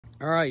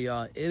All right,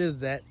 y'all, it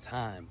is that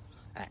time.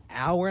 An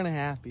hour and a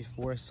half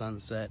before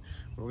sunset,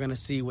 we're gonna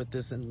see what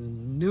this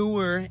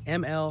newer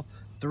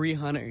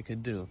ML300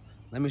 could do.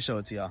 Let me show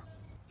it to y'all.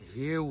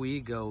 Here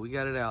we go. We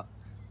got it out.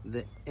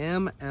 The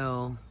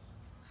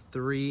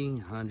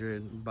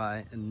ML300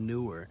 by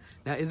Newer.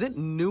 Now, is it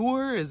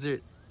newer? Or is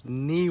it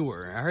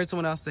newer? I heard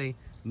someone else say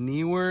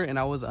newer, and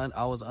I was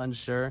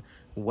unsure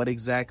what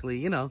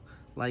exactly,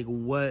 like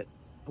what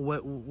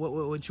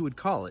you would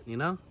call it,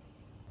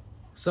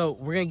 So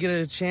we're gonna get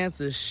a chance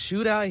to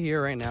shoot out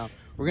here right now.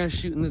 We're gonna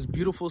shoot in this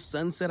beautiful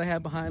sunset I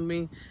have behind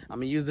me. I'm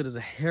gonna use it as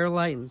a hair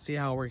light and see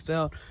how it works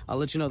out. I'll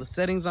let you know the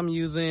settings I'm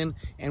using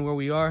and where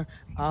we are.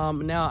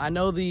 Now I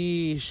know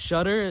the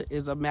shutter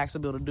is a max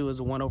I'll be able to do is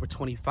a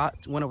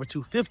 1/25,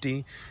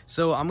 1/250.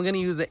 So I'm gonna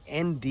use the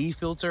ND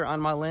filter on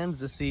my lens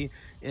to see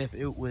if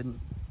it will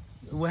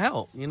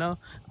help.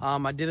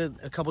 I did it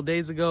a couple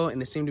days ago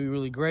and it seemed to be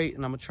really great,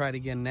 and I'm gonna try it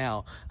again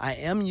now. I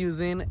am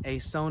using a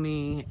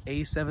Sony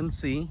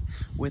A7C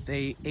with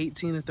a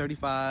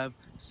 18-35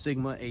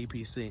 Sigma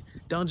APC.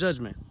 Don't judge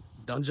me.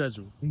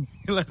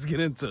 Let's get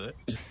into it.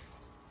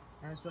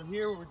 All right, so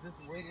here we're just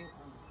waiting on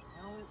the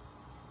talent.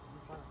 We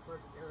find a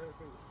perfect area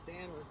for the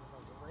stand where it's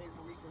like right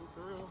reaching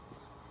through,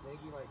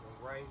 maybe like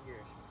right here.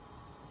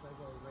 It's like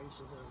a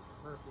ratio of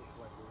perfect,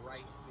 like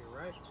right here,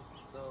 right?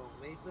 So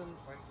Mason,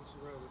 right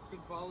where the stick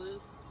ball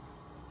is.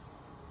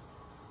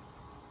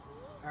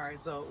 All right,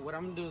 so what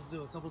I'm gonna do is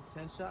do a couple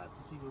 10 shots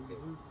to see what we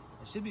do.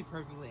 It should be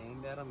perfectly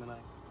aimed at him and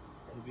like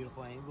at a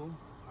beautiful angle.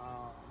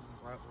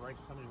 Right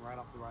coming right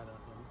off the right of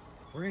him.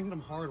 We're gonna hit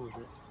him hard with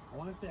it. I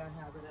want to say I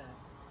have it at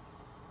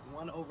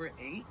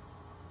 1/8.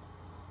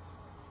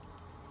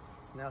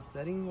 Now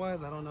setting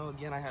wise, I don't know.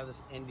 Again, I have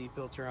this ND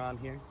filter on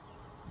here.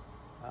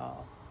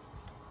 I'm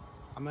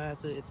gonna have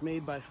to. It's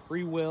made by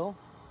Free Will.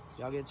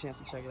 Y'all get a chance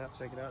to check it out.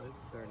 Check it out.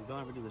 It's dirty. Don't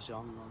ever do this,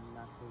 y'all. I'm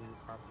not doing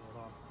it properly at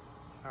all.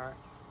 All right.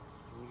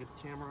 Let me get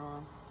the camera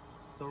on.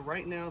 So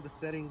right now the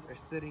settings are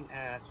sitting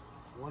at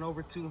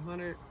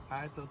 1/200,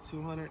 ISO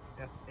 200,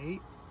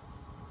 f8.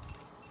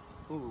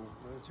 Ooh,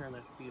 let me turn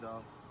that speed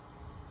off.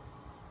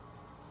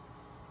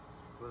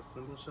 For a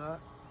single shot.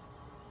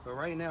 So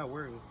right now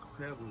we're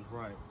incredibly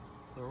bright.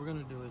 So what we're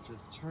gonna do is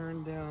just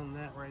turn down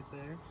that right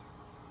there,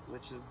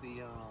 which is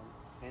the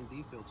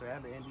ND filter. I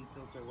have the ND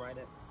filter right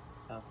at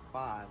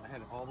 5. I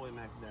had it all the way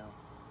maxed down.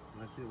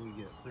 Let's see what we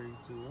get. 3,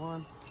 2,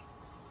 1.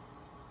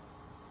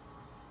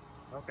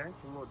 Okay,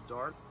 a little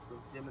dark.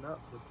 Let's dim it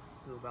up to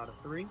about a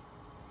 3.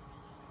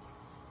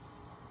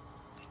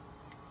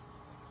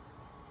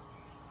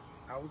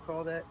 I would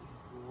call that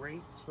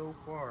great so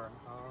far.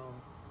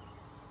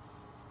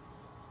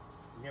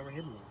 Yeah, we're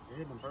hitting it. We're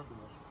hitting them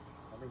perfectly.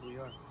 I think we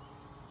are.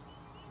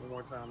 One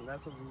more time.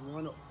 That's a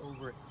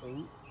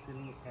 1/8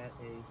 sitting at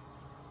a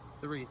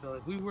 3. So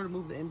if we were to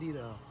move the ND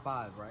to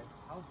 5, right?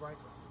 How bright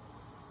is it?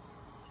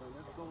 So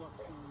let's go up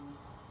to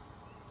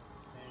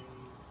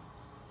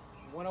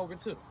a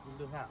 1/2. We'll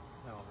do half.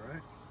 All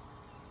right.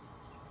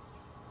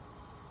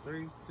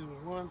 3, 2,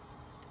 1.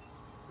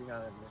 See how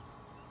that is.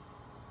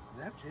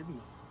 That's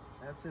hidden.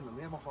 That's hidden.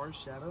 We have a hard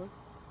shadow.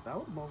 So I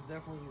would most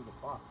definitely use a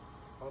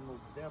box. I would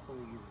most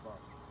definitely use a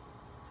box.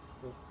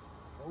 So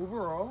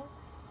overall,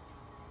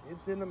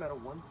 it's in them at a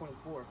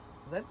 1.4.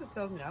 So that just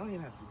tells me I don't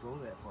even have to go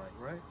that bright,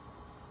 right?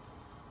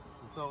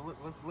 And so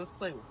let's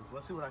play with this.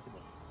 Let's see what I can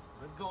do.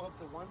 Let's go up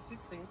to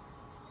 116.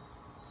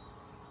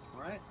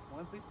 All right,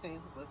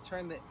 116. Let's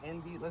turn the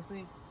ND. Let's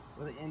see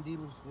where the ND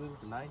looks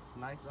good. Nice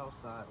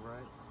outside,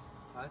 right?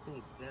 I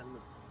think that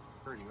looks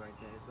pretty right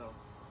there. So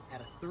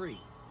at a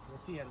 3.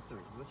 Let's see at a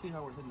 3. Let's see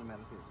how we're hitting them at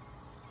a 3.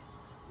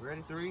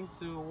 Ready? 3,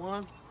 2,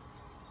 1.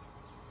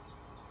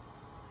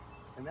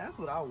 And that's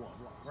what I want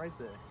right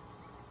there.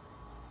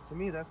 To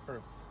me, that's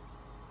perfect.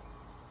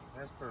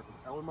 That's perfect.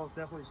 I would most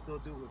definitely still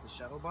do it with the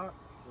shadow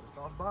box, with a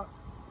soft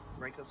box,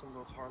 break up some of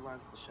those hard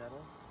lines of the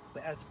shadow.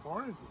 But as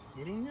far as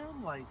hitting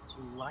them, like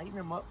lighting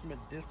them up from a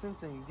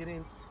distance and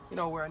getting,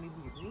 where I need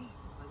them to be,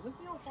 like let's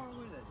see how far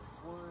away that is.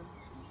 1,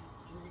 2,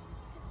 3,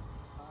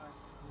 5, 6,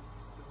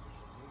 7,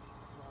 8,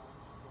 9,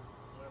 10,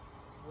 11,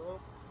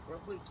 12,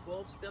 roughly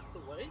 12 steps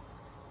away.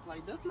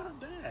 Like that's not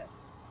bad.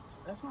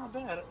 That's not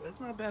bad. That's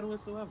not bad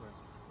whatsoever.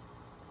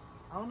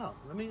 I don't know.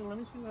 Let me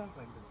see what else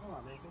I can do. Come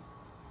on, Mason.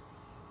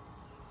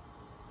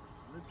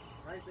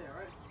 Right there,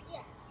 right?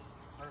 Yeah.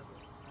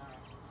 Perfect.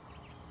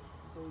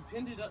 So we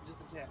pinned it up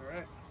just a tad,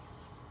 right?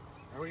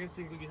 Now we're gonna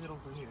see if we can hit them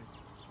from here.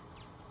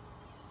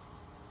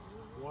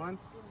 1,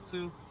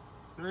 2,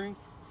 3.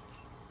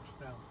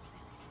 Down.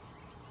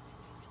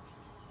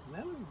 And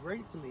that was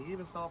great to me.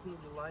 Even softened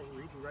the light and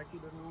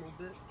redirected it a little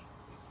bit.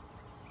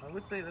 I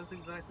would say that's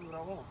exactly what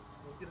I want.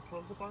 Let's get a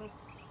close up on it.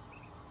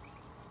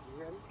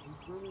 You ready?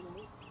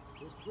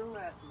 We're still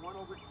at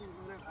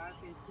 1/200,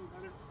 ISO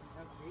 200,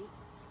 f8.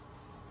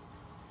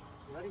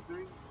 Ready?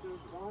 3, 2,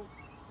 1.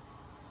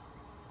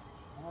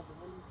 I have the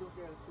window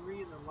filter at a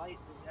 3 and the light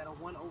is at a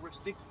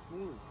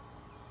 1/16. And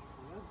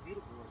that's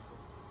beautiful right there.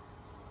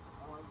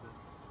 I like that.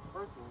 The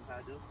first one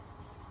I do.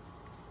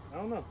 I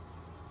don't know.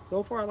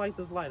 So far I like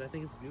this light. I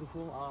think it's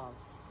beautiful.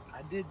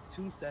 I did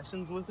 2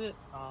 sessions with it.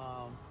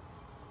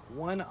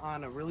 One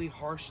on a really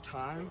harsh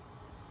time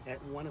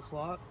at 1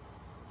 o'clock,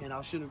 and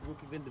I'll shoot a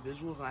group of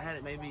individuals, and I had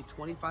it maybe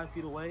 25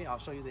 feet away. I'll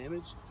show you the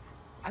image.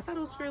 I thought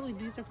it was fairly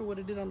decent for what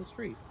it did on the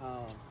street.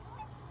 I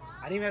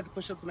didn't even have to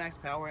push up the max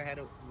power. I had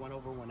it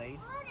 1/1/8.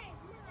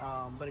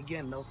 But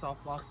again, no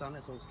softbox on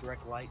it, so it's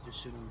direct light, just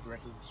shooting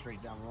directly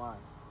straight down the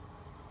line.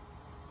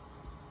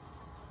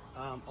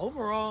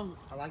 Overall,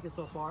 I like it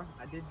so far.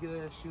 I did get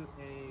to shoot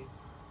a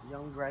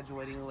young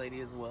graduating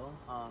lady as well.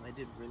 It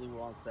did really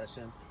well in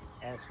session.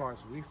 As far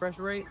as refresh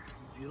rate,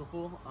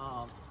 beautiful.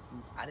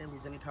 I didn't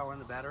lose any power in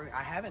the battery.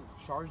 I haven't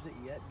charged it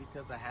yet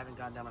because I haven't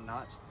gone down a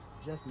notch.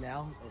 Just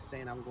now, it's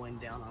saying I'm going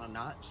down on a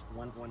notch,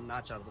 one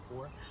notch out of the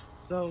 4.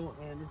 So,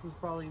 and this is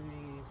probably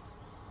the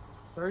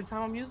 3rd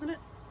time I'm using it,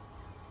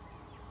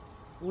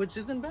 which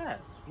isn't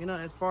bad, you know,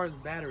 as far as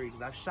battery,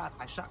 because I shot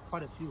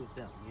quite a few with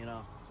them, you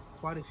know,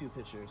 quite a few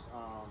pictures.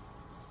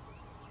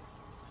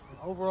 And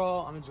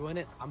overall, I'm enjoying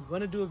it. I'm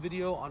gonna do a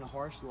video on a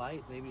harsh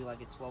light, maybe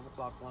like at 12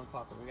 o'clock, 1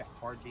 o'clock, when we got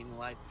hard beaming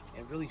light,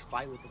 and really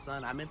fight with the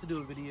sun. I meant to do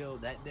a video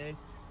that day,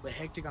 but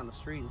hectic on the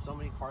street and so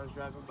many cars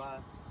driving by,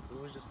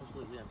 it was just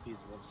completely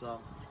unfeasible.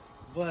 So,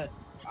 but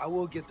I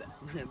will get that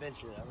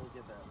eventually. I will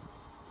get that.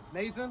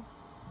 Mason,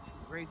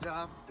 great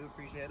job. Do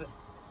appreciate it.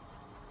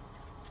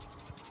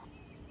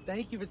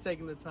 Thank you for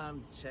taking the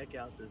time to check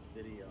out this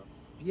video.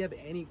 If you have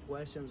any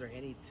questions or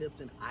any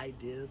tips and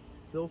ideas,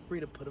 feel free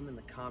to put them in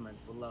the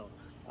comments below.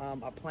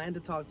 I plan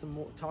to talk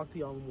to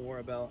y'all more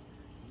about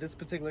this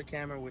particular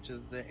camera, which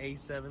is the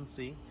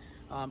A7C,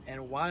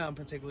 and why I'm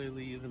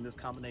particularly using this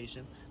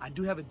combination. I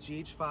do have a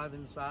GH5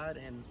 inside,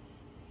 and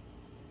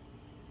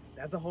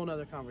that's a whole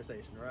nother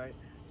conversation, right?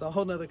 It's a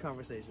whole nother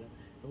conversation,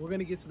 and we're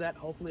gonna get to that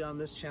hopefully on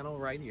this channel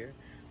right here.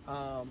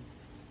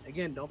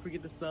 Again, don't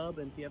forget to sub,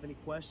 and if you have any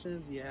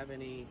questions, you have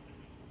any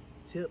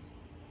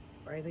tips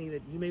or anything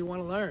that you may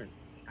want to learn,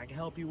 I can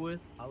help you with.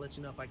 I'll let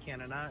you know if I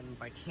can or not, and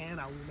if I can,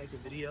 I will make a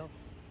video.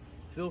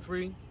 Feel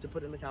free to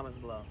put it in the comments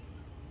below.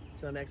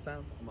 Until next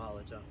time, I'm gonna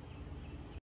holla at y'all.